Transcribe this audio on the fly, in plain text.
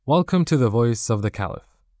Welcome to the Voice of the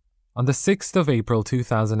Caliph. On the 6th of April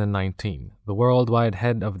 2019, the worldwide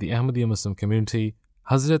head of the Ahmadiyya Muslim community,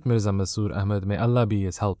 Hazrat Mirza Masroor Ahmad, may Allah be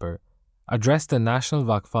his helper, addressed the National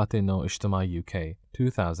Waqfat Nau Ijtema UK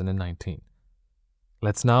 2019.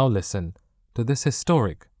 Let's now listen to this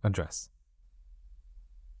historic address.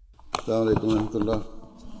 Assalamu alaikum wa rahmatullah.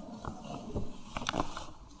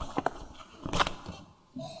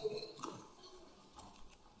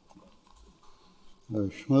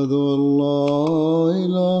 أشهد أن لا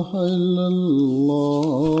إله إلا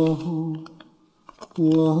الله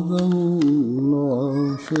وحده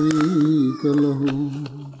لا شريك له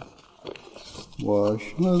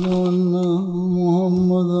وأشهد أن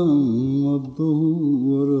محمدا عبده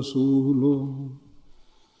ورسوله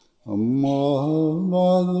أما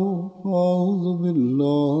بعد فأعوذ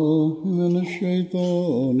بالله من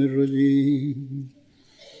الشيطان الرجيم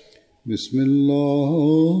بسم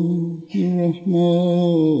الله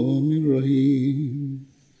الرحمن الرحيم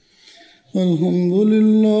الحمد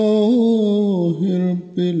لله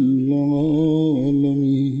رب العالمين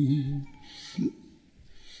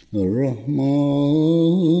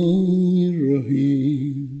الرحمن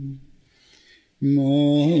الرحيم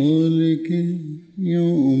مالك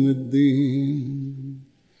يوم الدين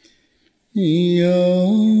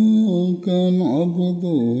إياك نعبد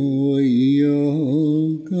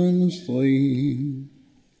وإياك نستعين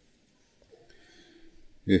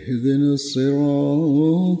اهدنا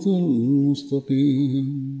الصراط المستقيم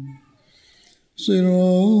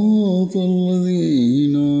صراط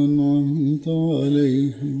الذين أنعمت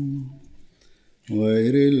عليهم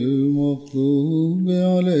غير المغضوب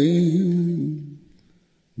عليهم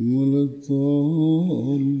ولا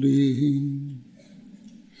الضالين.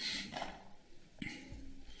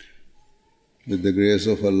 With the grace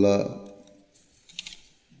of Allah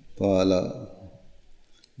Ta'ala,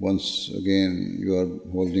 once again you are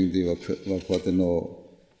holding the Waqfat Nau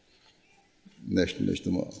National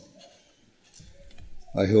Ijtema.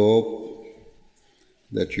 I hope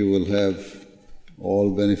that you will have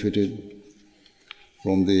all benefited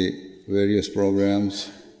from the various programs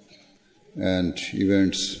and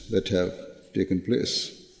events that have taken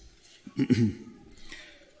place.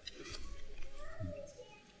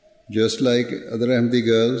 Just like other Ahmadi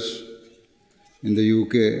girls in the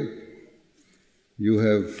UK, you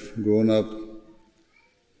have grown up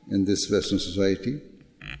in this Western society.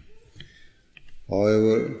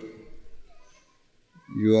 However,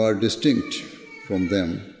 you are distinct from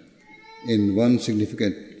them in one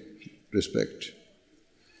significant respect,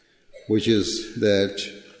 which is that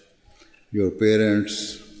your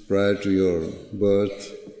parents, prior to your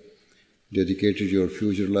birth, dedicated your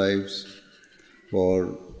future lives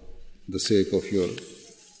for the sake of your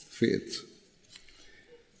faith.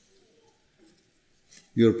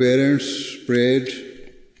 Your parents prayed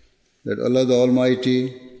that Allah the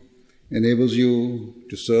Almighty enables you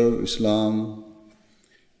to serve Islam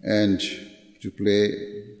and to play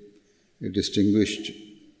a distinguished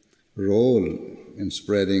role in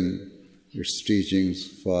spreading its teachings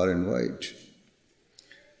far and wide.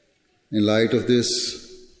 In light of this,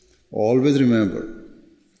 always remember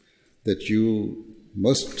that you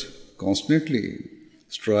must constantly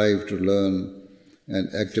strive to learn and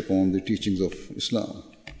act upon the teachings of Islam.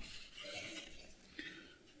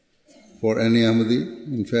 For any Ahmadi,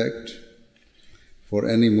 in fact, for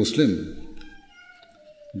any Muslim,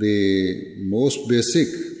 the most basic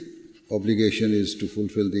obligation is to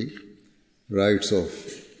fulfill the rights of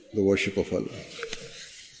the worship of Allah.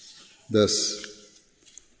 Thus,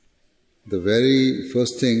 the very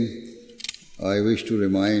first thing I wish to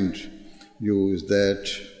remind you is that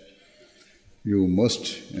you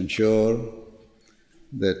must ensure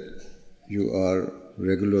that you are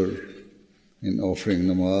regular in offering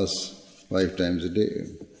namaz 5 times a day.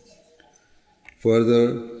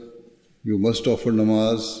 Further, you must offer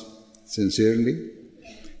namaz sincerely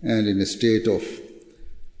and in a state of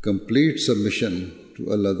complete submission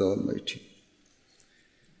to Allah the Almighty,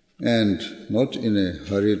 and not in a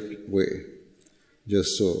hurried way,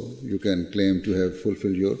 just so you can claim to have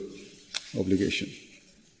fulfilled your obligation.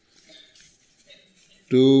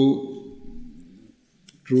 To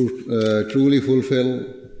truly fulfill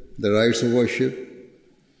the rights of worship,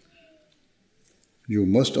 you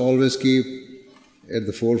must always keep at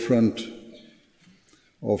the forefront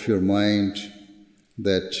of your mind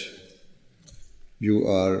that you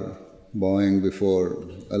are bowing before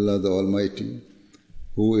Allah the Almighty,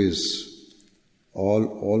 who is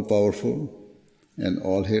all-powerful and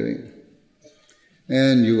all-hearing,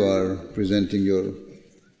 and you are presenting your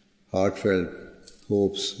heartfelt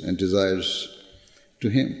hopes and desires to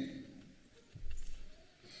Him.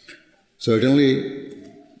 Certainly,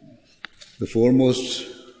 The foremost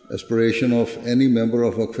aspiration of any member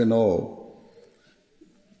of Waqfat Nau,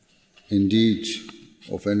 indeed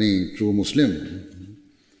of any true Muslim,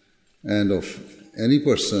 and of any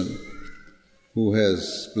person who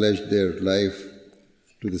has pledged their life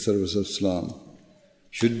to the service of Islam,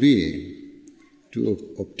 should be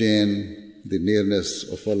to obtain the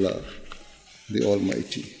nearness of Allah, the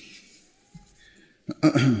Almighty.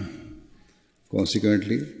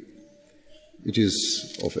 Consequently, it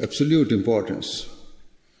is of absolute importance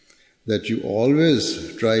that you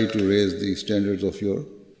always try to raise the standards of your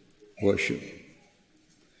worship.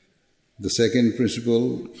 The second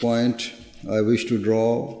principal point I wish to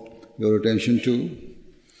draw your attention to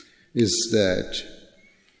is that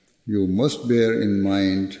you must bear in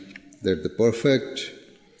mind that the perfect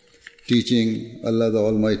teaching Allah the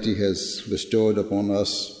Almighty has bestowed upon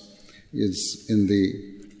us is in the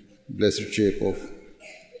blessed shape of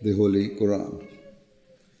the Holy Quran.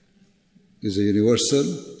 It is a universal,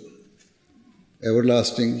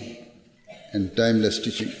 everlasting, and timeless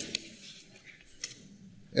teaching.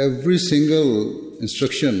 Every single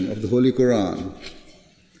instruction of the Holy Quran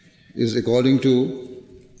is according to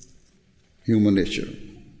human nature.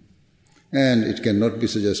 And it cannot be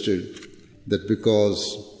suggested that because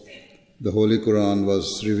the Holy Quran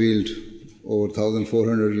was revealed over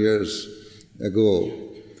 1,400 years ago,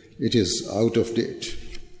 it is out of date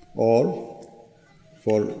or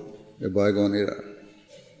for a bygone era.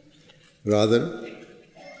 Rather,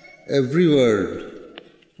 every word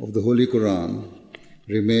of the Holy Quran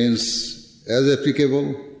remains as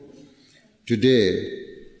applicable today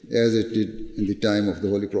as it did in the time of the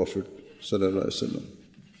Holy Prophet sallallahu alaihi wasallam.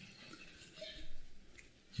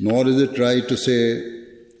 Nor is it right to say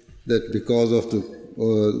that because of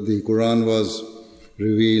the Quran was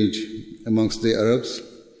revealed amongst the Arabs,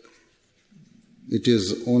 it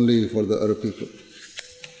is only for the Arab people.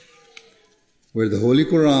 Where the Holy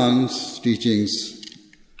Quran's teachings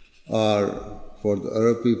are for the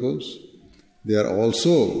Arab peoples, they are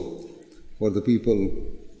also for the people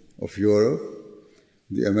of Europe,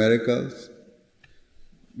 the Americas,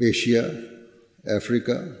 Asia,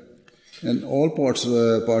 Africa, and all parts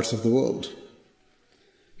of the world.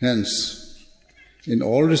 Hence, in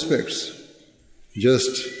all respects,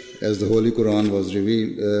 just as the Holy Quran was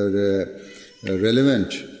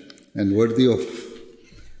relevant and worthy of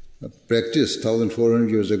practice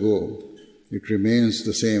 1,400 years ago, it remains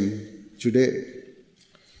the same today.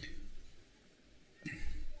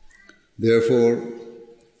 Therefore,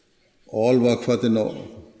 all Waqfat Nau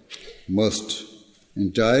must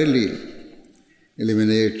entirely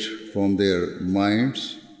eliminate from their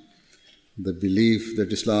minds the belief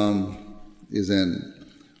that Islam is an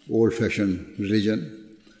old-fashioned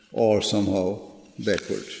religion or somehow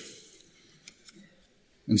backward.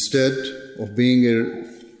 Instead of being a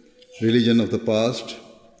religion of the past,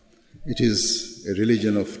 it is a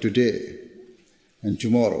religion of today and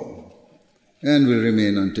tomorrow, and will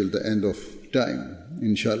remain until the end of time,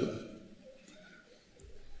 inshallah.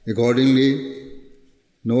 Accordingly,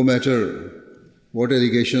 no matter what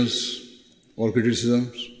allegations or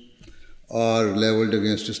criticisms are leveled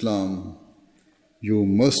against Islam, you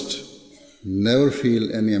must never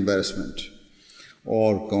feel any embarrassment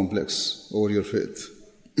or complex over your faith.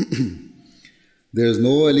 There is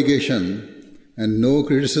no allegation and no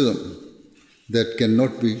criticism that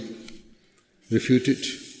cannot be refuted.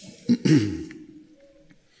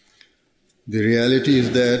 The reality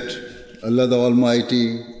is that Allah the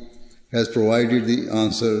Almighty has provided the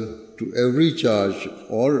answer to every charge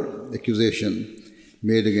or accusation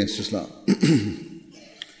made against Islam,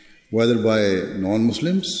 whether by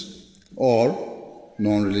non-Muslims or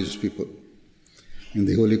non-religious people, in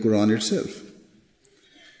the Holy Quran itself.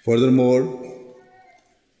 Furthermore,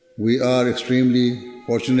 we are extremely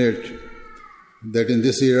fortunate that in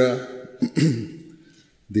this era,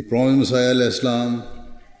 the promised Messiah al-Islam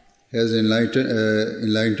has enlightened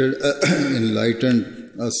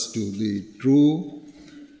us to the true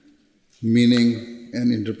meaning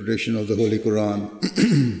and interpretation of the Holy Quran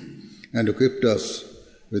and equipped us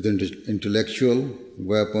with intellectual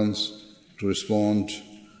weapons to respond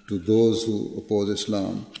to those who oppose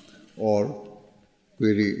Islam or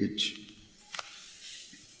query it.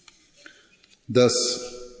 Thus,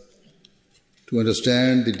 to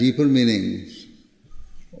understand the deeper meanings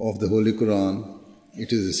of the Holy Quran,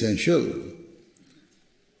 it is essential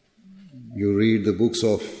you read the books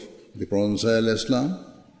of the Prophet Messiah al-Islam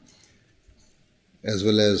as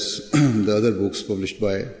well as the other books published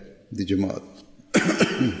by the Jamaat.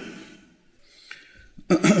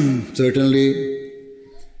 Certainly,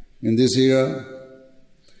 in this era,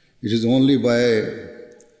 it is only by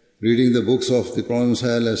reading the books of the Prophet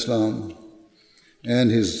Messiah al-Islam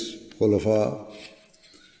and his khulafa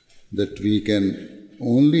that we can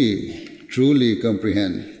only truly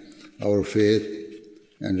comprehend our faith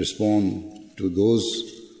and respond to those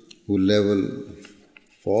who level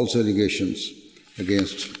false allegations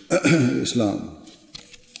against Islam.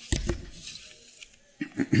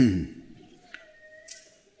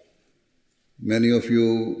 Many of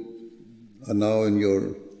you are now in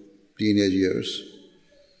your teenage years,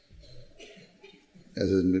 as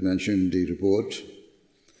has been mentioned in the report,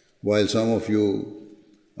 while some of you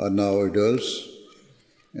are now adults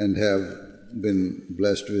and have been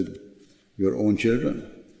blessed with your own children.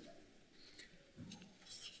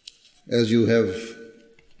 As you have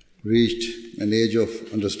reached an age of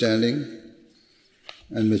understanding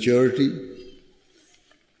and maturity,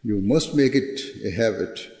 you must make it a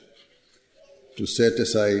habit to set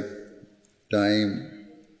aside time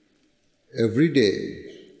every day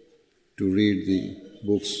to read the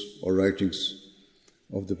books or writings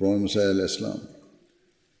of the Prophet Messiah Islam,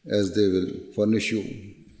 as they will furnish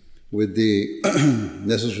you with the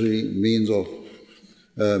necessary means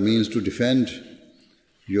to defend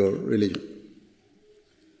your religion.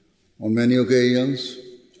 On many occasions,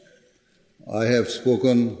 I have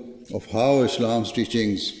spoken of how Islam's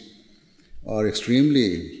teachings are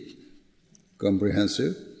extremely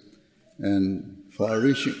comprehensive and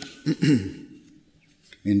far-reaching.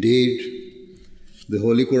 Indeed, the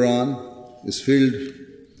Holy Quran is filled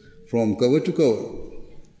from cover to cover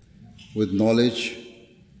with knowledge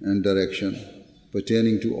and direction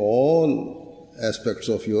pertaining to all aspects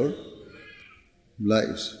of your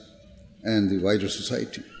lives and the wider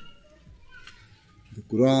society.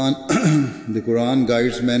 The Quran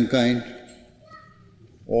guides mankind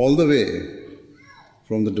all the way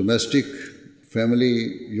from the domestic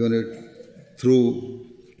family unit through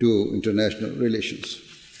to international relations.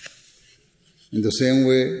 In the same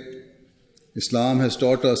way, Islam has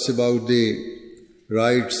taught us about the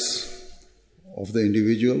rights of the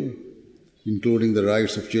individual, including the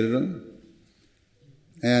rights of children,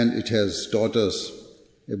 and it has taught us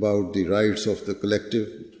about the rights of the collective,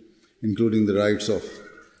 including the rights of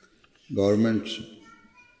government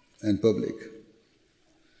and public.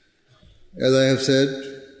 As I have said,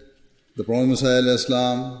 the Prophet Messiah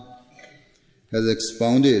Islam has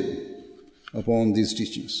expounded upon these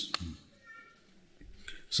teachings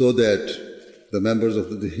so that the members of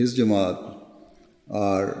his Jamaat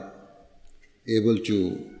are able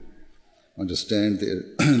to understand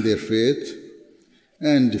their faith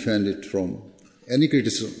and defend it from any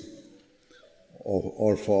criticism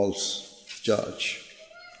or false charge.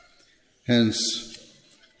 Hence,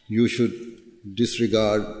 you should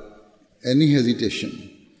disregard any hesitation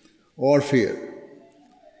or fear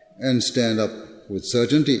and stand up with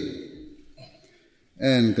certainty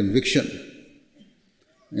and conviction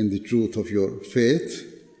in the truth of your faith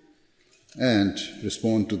and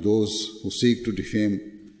respond to those who seek to defame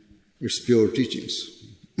its pure teachings.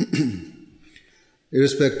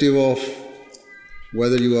 Irrespective of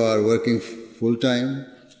whether you are working full-time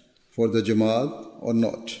for the Jamaat or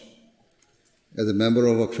not, as a member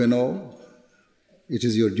of Waqfat Nau, it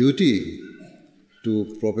is your duty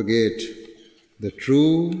to propagate the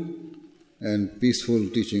true and peaceful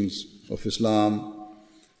teachings of Islam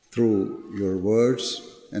through your words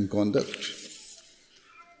and conduct.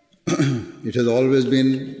 It has always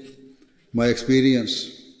been my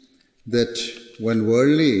experience that when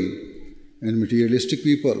worldly and materialistic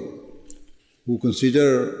people who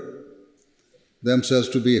consider themselves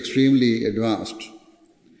to be extremely advanced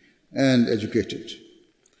and educated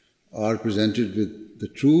are presented with the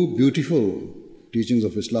true beautiful teachings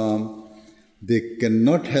of Islam, they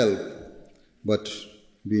cannot help but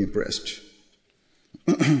be impressed.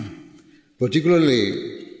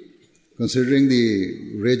 Particularly considering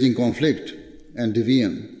the raging conflict and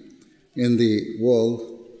division in the world,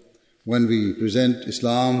 when we present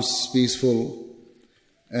Islam's peaceful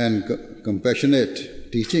and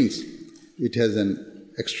compassionate teachings, it has an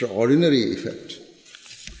extraordinary effect.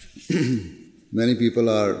 Many people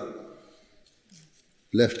are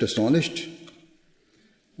left astonished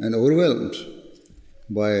and overwhelmed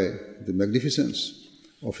by the magnificence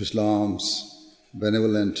of Islam's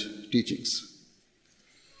benevolent teachings.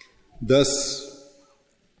 Thus,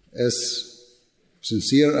 as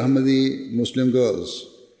sincere Ahmadi Muslim girls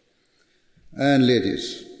and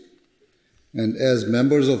ladies, and as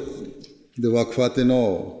members of the Waqfat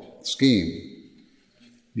Nau scheme,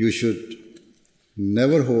 you should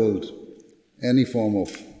never hold any form of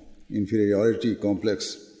inferiority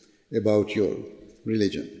complex about your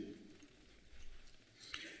religion.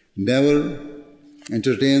 Never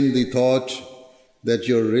entertain the thought that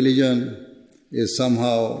your religion is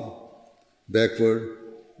somehow backward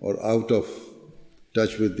or out of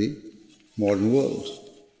touch with the modern world.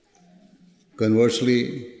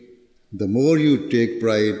 Conversely, the more you take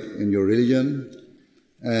pride in your religion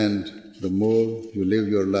and the more you live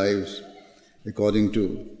your lives according to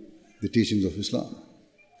the teachings of Islam,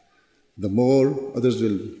 the more others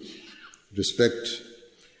will respect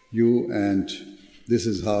you, and this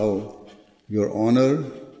is how your honor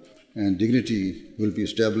and dignity will be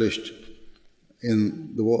established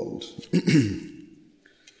in the world.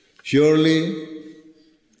 Surely,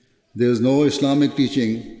 there is no Islamic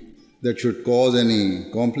teaching that should cause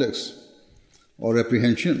any complex or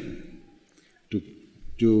apprehension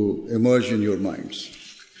to emerge in your minds.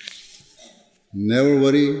 Never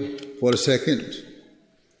worry for a second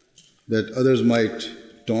that others might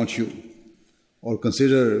taunt you or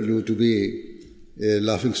consider you to be a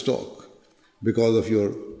laughingstock because of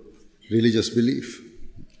your religious belief.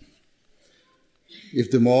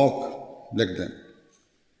 If they mock, let them.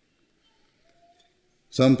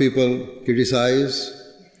 Some people criticize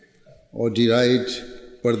or deride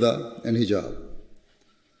parda and hijab,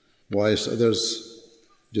 whilst others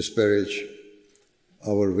disparage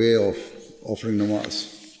our way of offering namaz.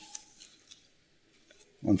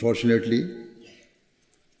 Unfortunately,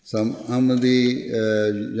 some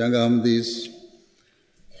young Ahmadis,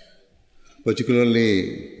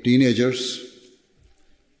 particularly teenagers,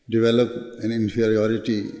 develop an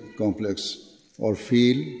inferiority complex or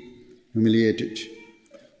feel humiliated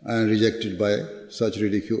and rejected by such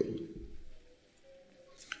ridicule.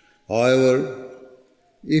 However,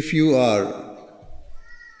 if you are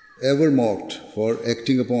ever mocked for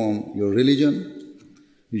acting upon your religion,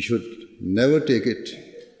 you should never take it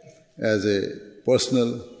as a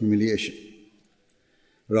personal humiliation.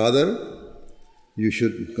 Rather, you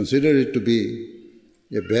should consider it to be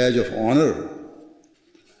a badge of honor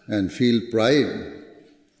and feel pride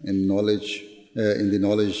in the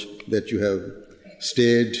knowledge that you have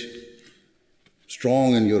stayed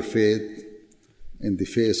strong in your faith in the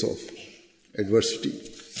face of adversity.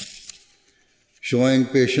 Showing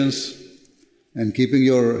patience and keeping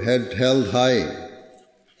your head held high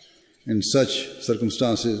in such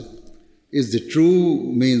circumstances is the true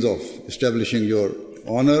means of establishing your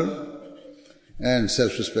honor and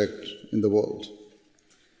self-respect in the world.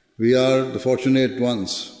 We are the fortunate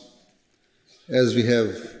ones, as we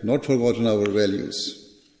have not forgotten our values.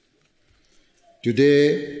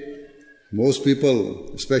 Today, most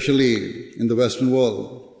people, especially in the Western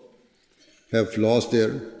world, have lost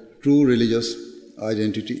their true religious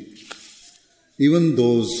identity. Even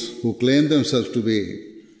those who claim themselves to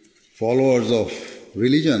be followers of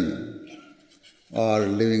religion are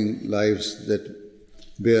living lives that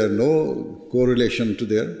bear no correlation to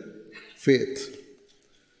their faith.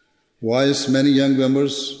 Whilst many young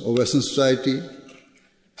members of Western society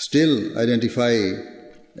still identify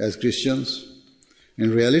as Christians,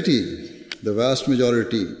 in reality, the vast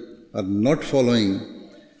majority are not following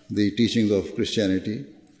the teachings of Christianity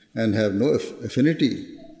and have no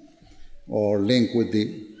affinity or link with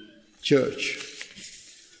the church.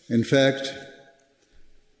 In fact,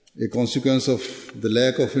 a consequence of the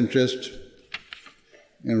lack of interest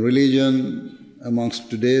in religion amongst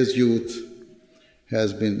today's youth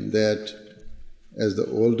has been that as the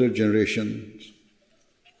older generations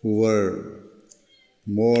who were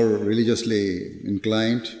more religiously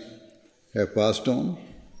inclined have passed on,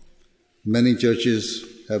 many churches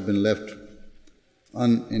have been left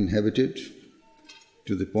uninhabited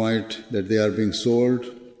to the point that they are being sold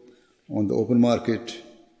on the open market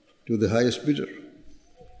to the highest bidder.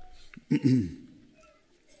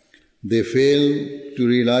 They fail to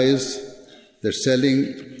realize that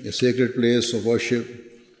selling a sacred place of worship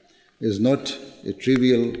is not a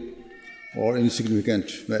trivial or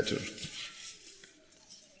insignificant matter.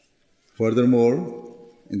 Furthermore,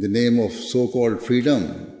 in the name of so-called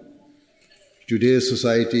freedom, today's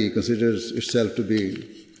society considers itself to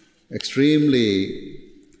be extremely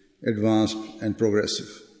advanced and progressive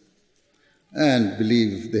and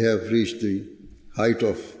believe they have reached the height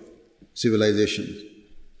of civilization.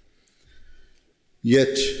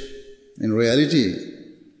 Yet, in reality,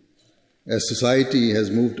 as society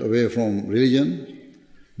has moved away from religion,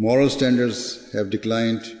 moral standards have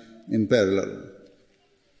declined in parallel.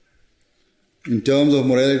 In terms of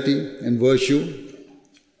morality and virtue,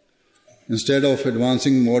 instead of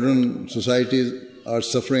advancing, modern societies are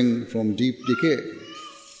suffering from deep decay.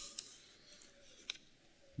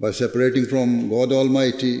 By separating from God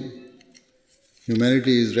Almighty,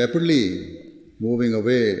 humanity is rapidly moving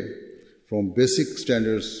away from basic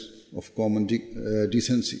standards of common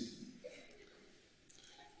decency.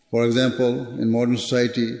 For example, in modern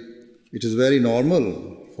society, it is very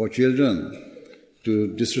normal for children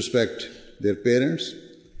to disrespect their parents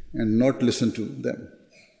and not listen to them.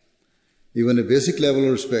 Even a basic level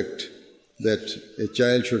of respect that a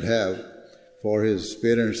child should have for his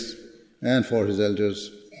parents and for his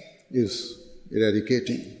elders is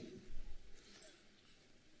eradicating.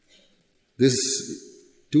 This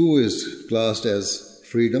too is classed as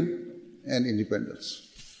freedom and independence.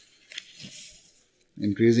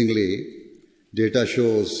 Increasingly, data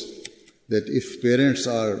shows that if parents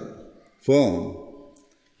are firm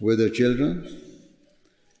with their children,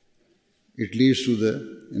 it leads to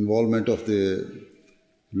the involvement of the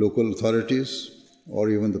local authorities or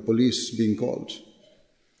even the police being called.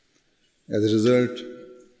 As a result,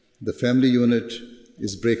 the family unit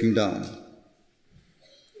is breaking down.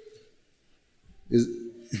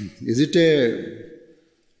 Is it a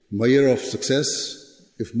measure of success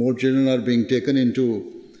if more children are being taken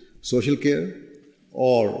into social care,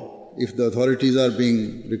 or if the authorities are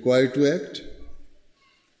being required to act?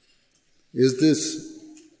 Is this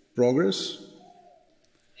progress?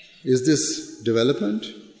 Is this development?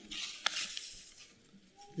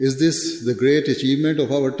 Is this the great achievement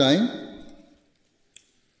of our time?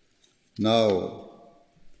 Now,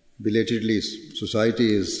 belatedly,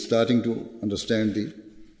 society is starting to understand the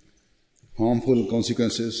harmful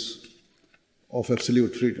consequences of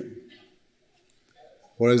absolute freedom.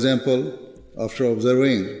 For example, after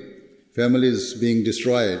observing families being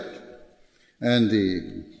destroyed and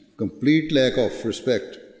the complete lack of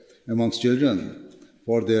respect amongst children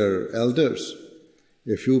for their elders,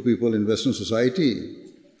 a few people in Western society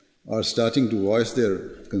are starting to voice their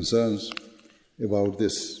concerns about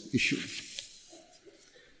this issue.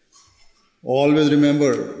 Always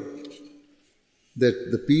remember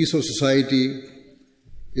that the peace of society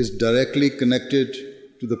is directly connected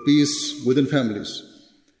to the peace within families,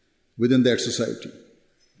 within that society.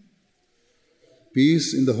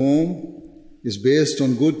 Peace in the home is based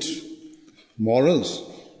on good morals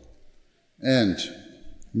and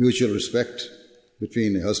mutual respect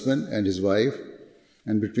between a husband and his wife,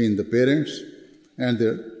 and between the parents and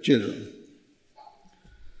their children.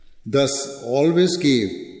 Thus, always keep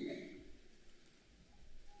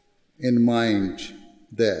in mind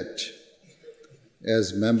that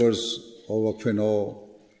as members of Waqfat Nau,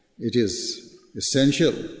 it is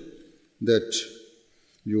essential that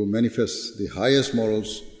you manifest the highest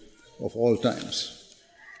morals of all times.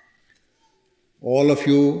 All of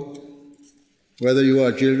you, whether you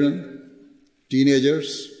are children,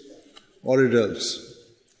 teenagers, or adults,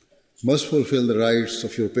 must fulfill the rights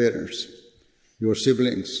of your parents, your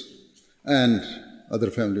siblings, and other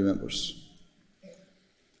family members.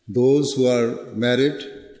 Those who are married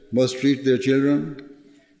must treat their children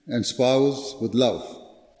and spouse with love,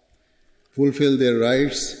 fulfill their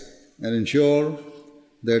rights, and ensure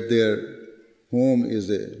that their home is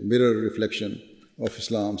a mirror reflection of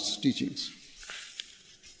Islam's teachings.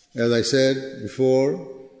 As I said before,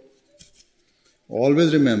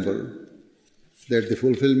 always remember that the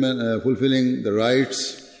fulfilling the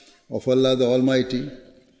rights of Allah the Almighty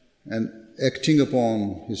and acting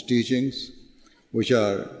upon His teachings, which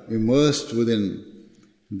are immersed within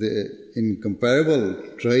the incomparable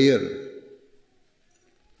treasure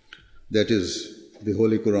that is the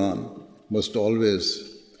Holy Quran, must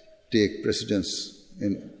always take precedence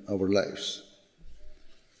in our lives.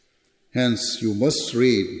 Hence, you must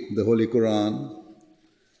read the Holy Quran,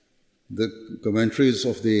 the commentaries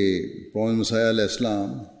of the Prophet Messiah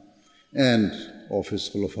al-Islam and of his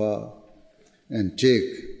Khulafa, and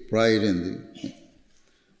take pride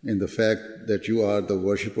in the fact that you are the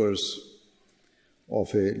worshippers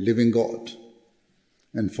of a living God,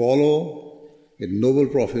 and follow a noble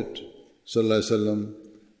Prophet Sallallahu Alaihi Wasallam,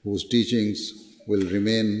 whose teachings will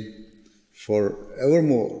remain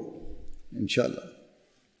forevermore, inshallah.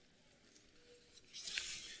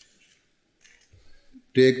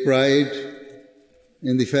 Take pride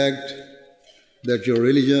in the fact that your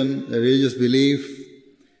religious belief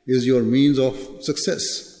is your means of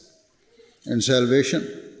success and salvation,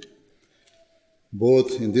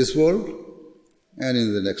 both in this world and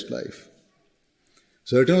in the next life.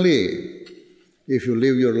 Certainly, if you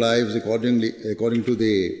live your lives according to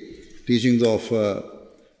the teachings of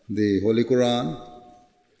the Holy Quran,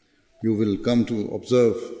 you will come to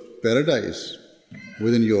observe paradise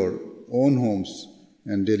within your own homes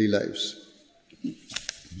and daily lives.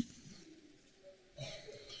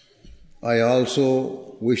 I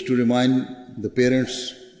also wish to remind the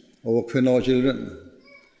parents of Waqfat Nau children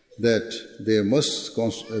that they must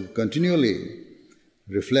continually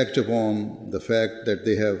reflect upon the fact that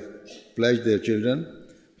they have pledged their children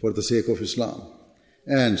for the sake of Islam.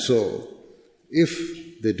 And so,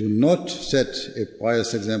 if they do not set a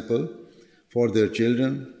pious example for their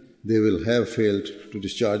children, they will have failed to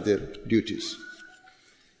discharge their duties.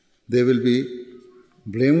 They will be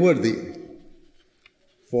blameworthy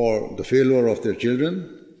for the failure of their children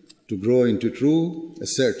to grow into true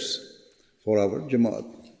assets for our Jamaat.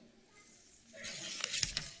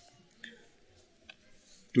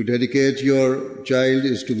 To dedicate your child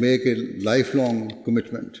is to make a lifelong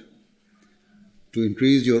commitment, to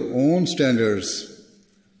increase your own standards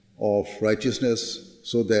of righteousness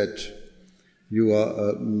so that you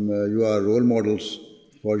are role models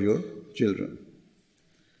for your children.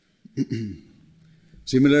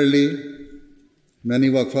 Similarly, many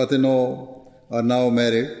Waqfat Nau are now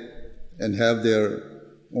married and have their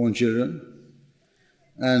own children,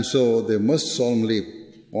 and so they must solemnly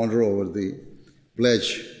ponder over the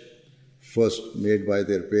pledge first made by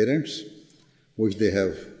their parents, which they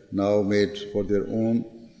have now made for their own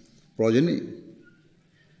progeny,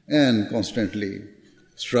 and constantly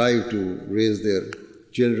strive to raise their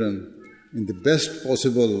children in the best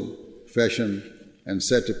possible fashion and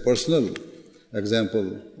set a personal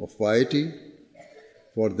example of piety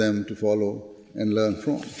for them to follow and learn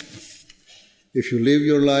from. If you live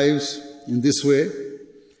your lives in this way,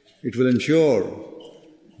 it will ensure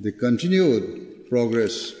the continued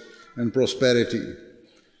progress and prosperity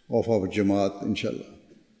of our Jamaat, inshallah.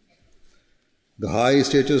 The high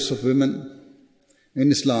status of women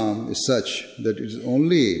in Islam is such that it is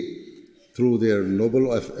only through their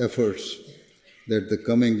noble efforts that the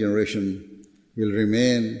coming generation will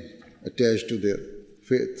remain attached to their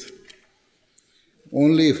faith.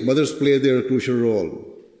 Only if mothers play their crucial role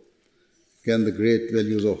can the great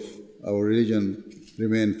values of our religion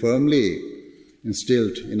remain firmly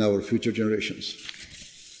instilled in our future generations.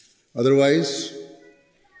 Otherwise,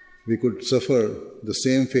 we could suffer the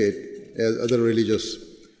same fate as other religious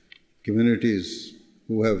communities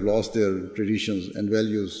who have lost their traditions and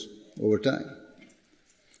values over time.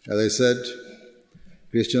 As I said,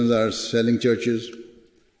 Christians are selling churches,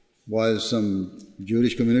 while some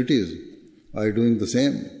Jewish communities are doing the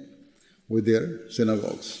same with their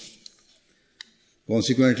synagogues.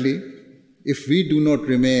 Consequently, if we do not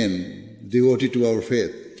remain devoted to our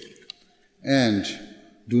faith and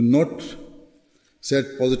do not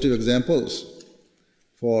set positive examples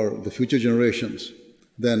for the future generations,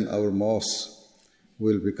 then our mosques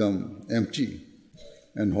will become empty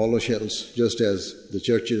and hollow shells, just as the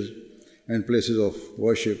churches and places of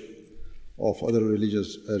worship of other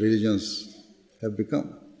religions have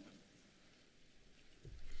become.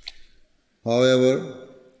 However,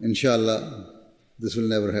 inshallah, this will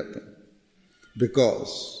never happen,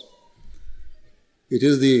 because it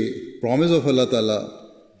is the promise of Allah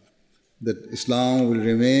Ta'ala that Islam will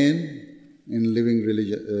remain in living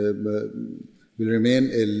religion, will remain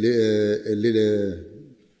a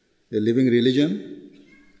living religion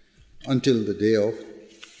until the day of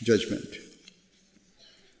judgment.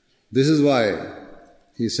 This is why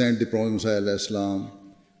He sent the Prophet Messiah Islam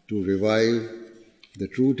to revive the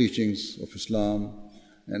true teachings of Islam,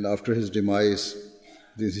 and after his demise,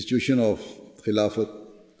 the institution of Khilafat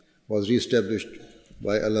was re-established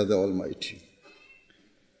by Allah the Almighty.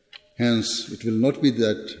 Hence, it will not be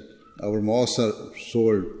that our mosques are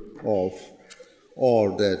sold off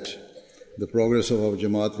or that the progress of our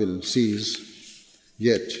Jamaat will cease,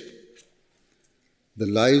 yet the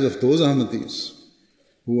lives of those Ahmadis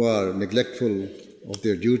who are neglectful of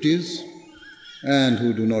their duties and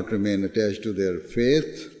who do not remain attached to their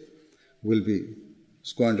faith will be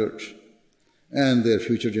squandered, and their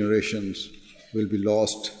future generations will be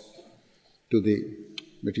lost to the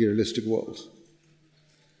materialistic world.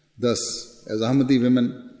 Thus, as Ahmadi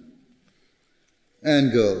women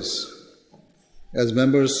and girls, as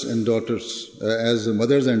members and daughters, as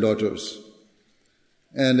mothers and daughters,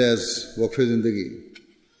 and as Waqf-e-Zindagi,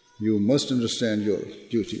 you must understand your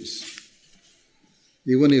duties.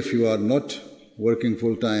 Even if you are not working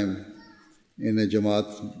full-time in a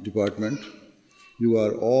Jamaat department, you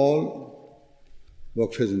are all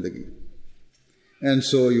Waqf-e-Zindagi. And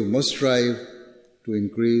so you must strive to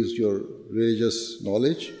increase your religious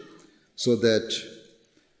knowledge so that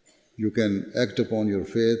you can act upon your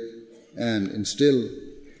faith and instill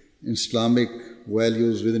Islamic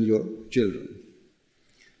values within your children.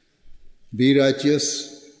 Be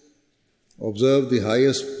righteous, observe the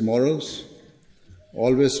highest morals,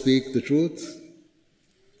 always speak the truth,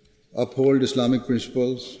 uphold Islamic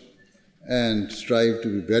principles, and strive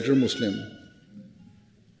to be better Muslim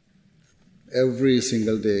every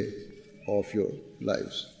single day of your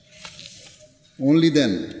lives. Only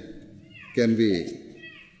then can we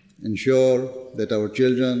ensure that our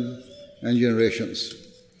children and generations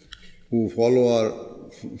who follow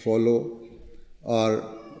follow are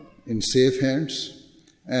in safe hands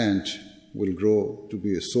and will grow to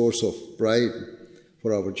be a source of pride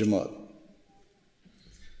for our Jamaat.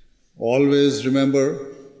 Always remember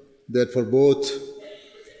that for both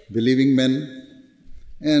believing men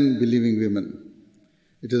and believing women,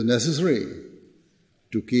 it is necessary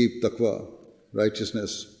to keep taqwa,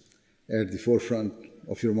 righteousness, at the forefront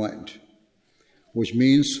of your mind, which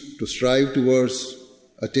means to strive towards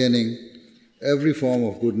attaining every form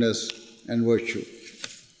of goodness and virtue.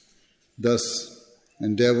 Thus,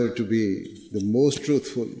 endeavor to be the most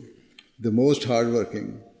truthful, the most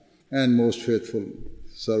hardworking, and most faithful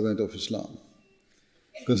servant of Islam.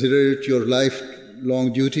 Consider it your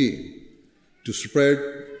lifelong duty to spread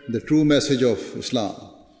the true message of Islam.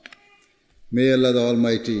 May Allah the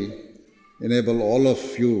Almighty enable all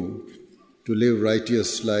of you to live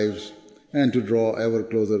righteous lives and to draw ever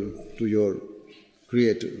closer to your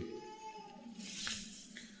Creator.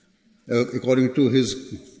 According to His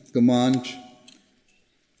command,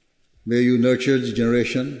 may you nurture the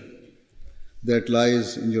generation that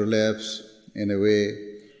lies in your laps in a way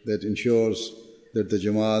that ensures that the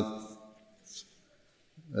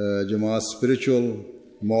Jamaat's spiritual,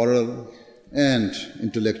 moral, and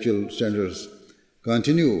intellectual standards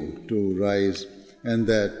continue to rise, and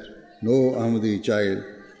that no Ahmadi child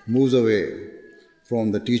moves away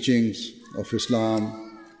from the teachings of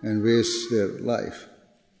Islam and wastes their life.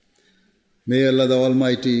 May Allah the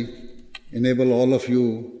Almighty enable all of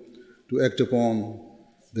you to act upon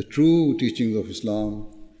the true teachings of Islam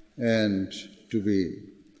and to be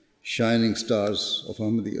shining stars of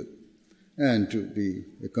Ahmadiyya and to be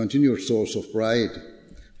a continued source of pride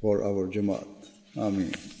for our Jamaat.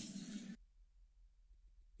 Ameen.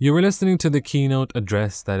 You were listening to the keynote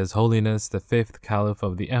address that His Holiness, the 5th Caliph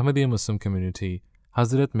of the Ahmadiyya Muslim community,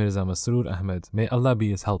 Hazrat Mirza Masroor Ahmad, may Allah be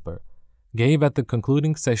his helper, gave at the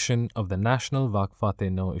concluding session of the National Waqfat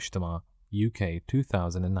Nau Ijtema, UK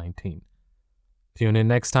 2019. Tune in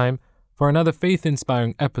next time for another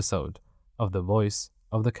faith-inspiring episode of The Voice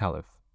of the Caliph.